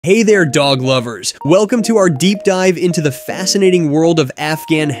Hey there, dog lovers! Welcome to our deep dive into the fascinating world of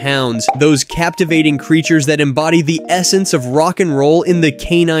Afghan Hounds, those captivating creatures that embody the essence of rock and roll in the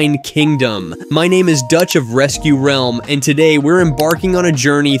canine kingdom. My name is Dutch of Rescue Realm, and today we're embarking on a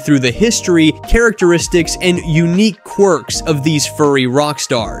journey through the history, characteristics, and unique quirks of these furry rock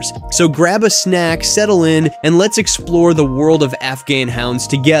stars. So grab a snack, settle in, and let's explore the world of Afghan Hounds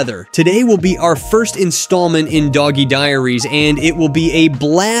together. Today will be our first installment in Doggy Diaries, and it will be a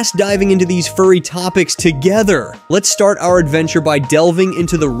blast diving into these furry topics together. Let's start our adventure by delving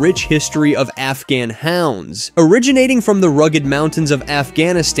into the rich history of Afghan Hounds. Originating from the rugged mountains of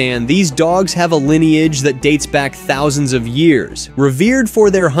Afghanistan, these dogs have a lineage that dates back thousands of years. Revered for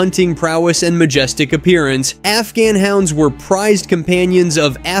their hunting prowess and majestic appearance, Afghan Hounds were prized companions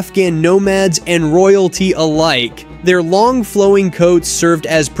of Afghan nomads and royalty alike. Their long flowing coats served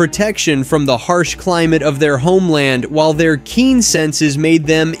as protection from the harsh climate of their homeland, while their keen senses made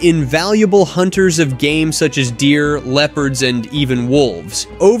them invaluable hunters of game such as deer, leopards, and even wolves.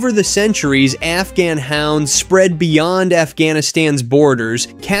 Over the centuries, Afghan Hounds spread beyond Afghanistan's borders,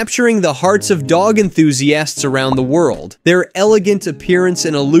 capturing the hearts of dog enthusiasts around the world. Their elegant appearance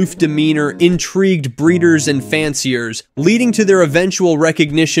and aloof demeanor intrigued breeders and fanciers, leading to their eventual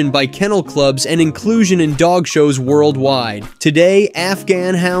recognition by kennel clubs and inclusion in dog shows worldwide. Today,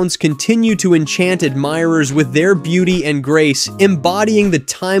 Afghan Hounds continue to enchant admirers with their beauty and grace, embodying the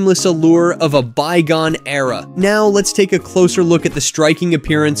timeless allure of a bygone era. Now, let's take a closer look at the striking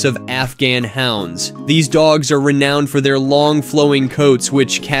appearance of Afghan Hounds. These dogs are renowned for their long flowing coats,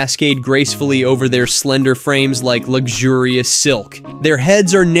 which cascade gracefully over their slender frames like luxurious silk. Their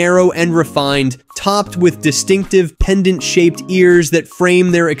heads are narrow and refined, topped with distinctive pendant-shaped ears that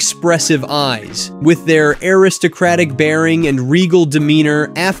frame their expressive eyes. With their aristocratic bearing and regal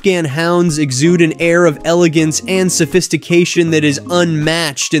demeanor, Afghan Hounds exude an air of elegance and sophistication that is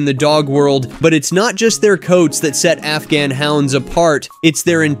unmatched in the dog world. But it's not just their coats that set Afghan Hounds apart, it's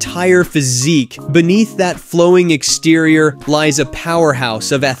their entire physique. Beneath that flowing exterior lies a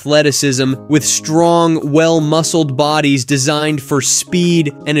powerhouse of athleticism with strong, well-muscled bodies designed for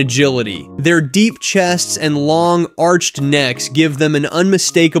speed and agility. Their deep chests and long, arched necks give them an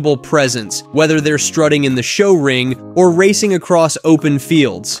unmistakable presence, whether they're strutting in the show ring or racing across open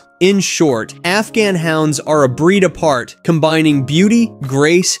fields. In short, Afghan Hounds are a breed apart, combining beauty,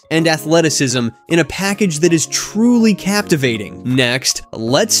 grace, and athleticism in a package that is truly captivating. Next,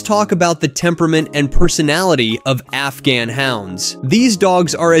 let's talk about the temperament and personality of Afghan Hounds. These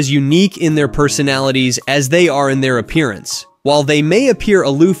dogs are as unique in their personalities as they are in their appearance. While they may appear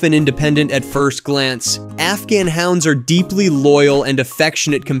aloof and independent at first glance, Afghan Hounds are deeply loyal and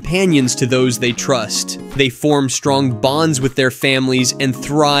affectionate companions to those they trust. They form strong bonds with their families and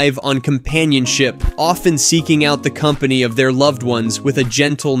thrive on companionship, often seeking out the company of their loved ones with a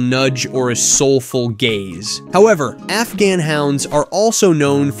gentle nudge or a soulful gaze. However, Afghan Hounds are also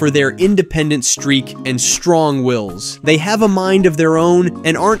known for their independent streak and strong wills. They have a mind of their own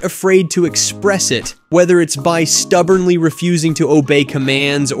and aren't afraid to express it, whether it's by stubbornly refusing to obey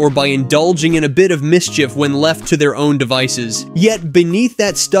commands or by indulging in a bit of mischief when left to their own devices. Yet beneath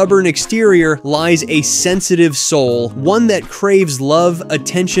that stubborn exterior lies a sensitive soul, one that craves love,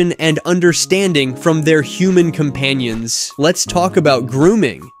 attention, and understanding from their human companions. Let's talk about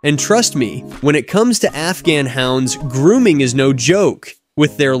grooming. And trust me, when it comes to Afghan Hounds, grooming is no joke.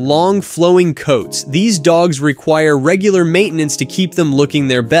 With their long flowing coats, these dogs require regular maintenance to keep them looking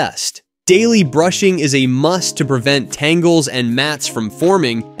their best. Daily brushing is a must to prevent tangles and mats from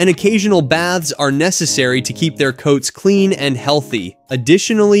forming, and occasional baths are necessary to keep their coats clean and healthy.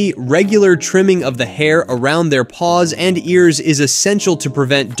 Additionally, regular trimming of the hair around their paws and ears is essential to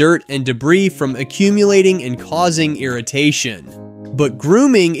prevent dirt and debris from accumulating and causing irritation. But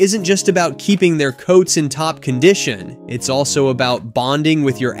grooming isn't just about keeping their coats in top condition, it's also about bonding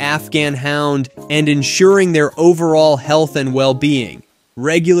with your Afghan Hound and ensuring their overall health and well-being.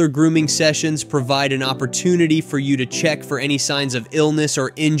 Regular grooming sessions provide an opportunity for you to check for any signs of illness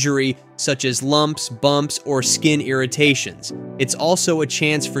or injury, such as lumps, bumps, or skin irritations. It's also a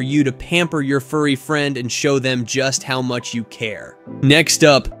chance for you to pamper your furry friend and show them just how much you care. Next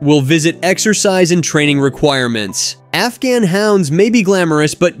up, we'll visit exercise and training requirements. Afghan Hounds may be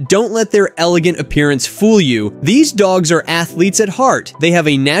glamorous, but don't let their elegant appearance fool you. These dogs are athletes at heart. They have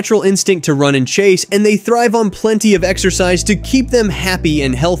a natural instinct to run and chase, and they thrive on plenty of exercise to keep them happy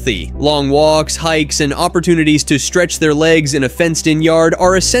and healthy. Long walks, hikes, and opportunities to stretch their legs in a fenced-in yard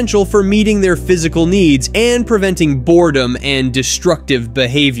are essential for meeting their physical needs and preventing boredom and destructive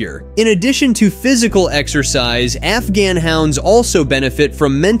behavior. In addition to physical exercise, Afghan Hounds also benefit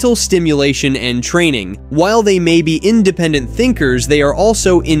from mental stimulation and training. While they may be independent thinkers, they are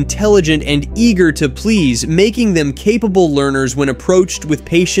also intelligent and eager to please, making them capable learners when approached with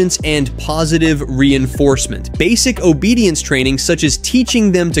patience and positive reinforcement. Basic obedience training, such as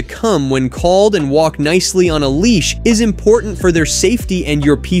teaching them to come when called and walk nicely on a leash, is important for their safety and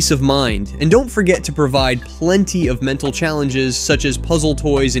your peace of mind. And don't forget to provide plenty of mental challenges, such as puzzle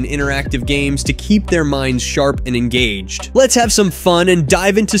toys and interactive games, to keep their minds sharp and engaged. Let's have some fun and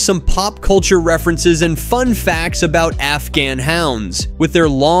dive into some pop culture references and fun facts about Afghan Hounds. With their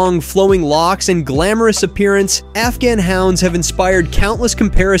long, flowing locks and glamorous appearance, Afghan Hounds have inspired countless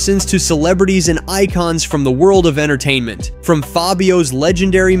comparisons to celebrities and icons from the world of entertainment. From Fabio's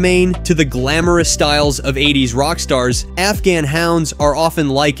legendary mane to the glamorous styles of 80s Rockstars, Afghan Hounds are often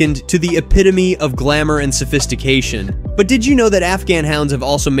likened to the epitome of glamour and sophistication. But did you know that Afghan Hounds have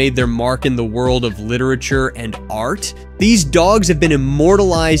also made their mark in the world of literature and art? These dogs have been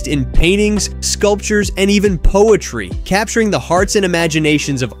immortalized in paintings, sculptures, and even poetry, capturing the hearts and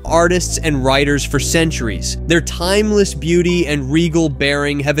imaginations of artists and writers for centuries. Their timeless beauty and regal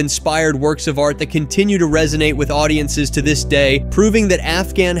bearing have inspired works of art that continue to resonate with audiences to this day, proving that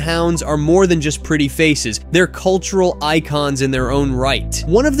Afghan Hounds are more than just pretty faces. They're cultural icons in their own right.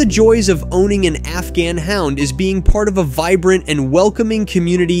 One of the joys of owning an Afghan Hound is being part of a vibrant and welcoming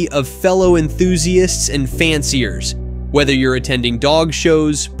community of fellow enthusiasts and fanciers. Whether you're attending dog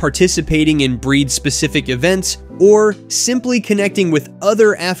shows, participating in breed-specific events, or simply connecting with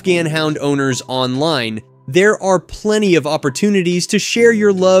other Afghan Hound owners online, there are plenty of opportunities to share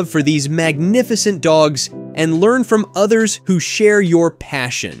your love for these magnificent dogs and learn from others who share your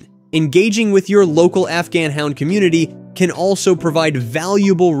passion. Engaging with your local Afghan Hound community can also provide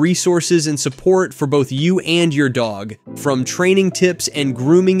valuable resources and support for both you and your dog. From training tips and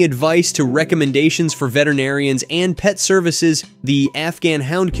grooming advice to recommendations for veterinarians and pet services, the Afghan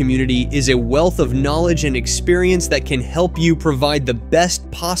Hound community is a wealth of knowledge and experience that can help you provide the best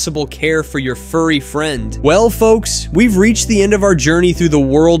possible care for your furry friend. Well, folks, we've reached the end of our journey through the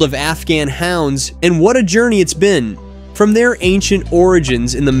world of Afghan Hounds, and what a journey it's been. From their ancient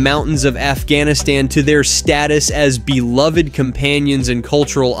origins in the mountains of Afghanistan to their status as beloved companions and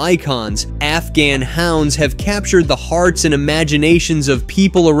cultural icons, Afghan Hounds have captured the hearts and imaginations of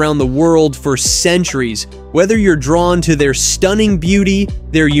people around the world for centuries. Whether you're drawn to their stunning beauty,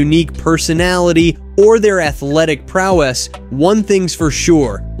 their unique personality, or their athletic prowess, one thing's for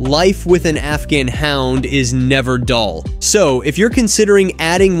sure: life with an Afghan Hound is never dull. So, if you're considering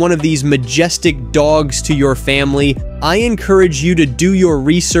adding one of these majestic dogs to your family, I encourage you to do your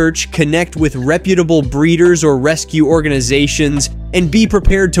research, connect with reputable breeders or rescue organizations, and be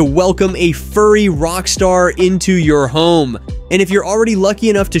prepared to welcome a furry rock star into your home. And if you're already lucky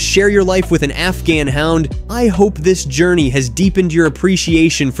enough to share your life with an Afghan Hound, I hope this journey has deepened your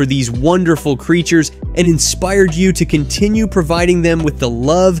appreciation for these wonderful creatures and inspired you to continue providing them with the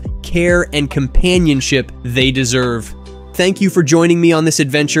love, care, and companionship they deserve. Thank you for joining me on this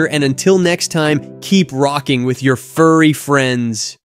adventure, and until next time, keep rocking with your furry friends.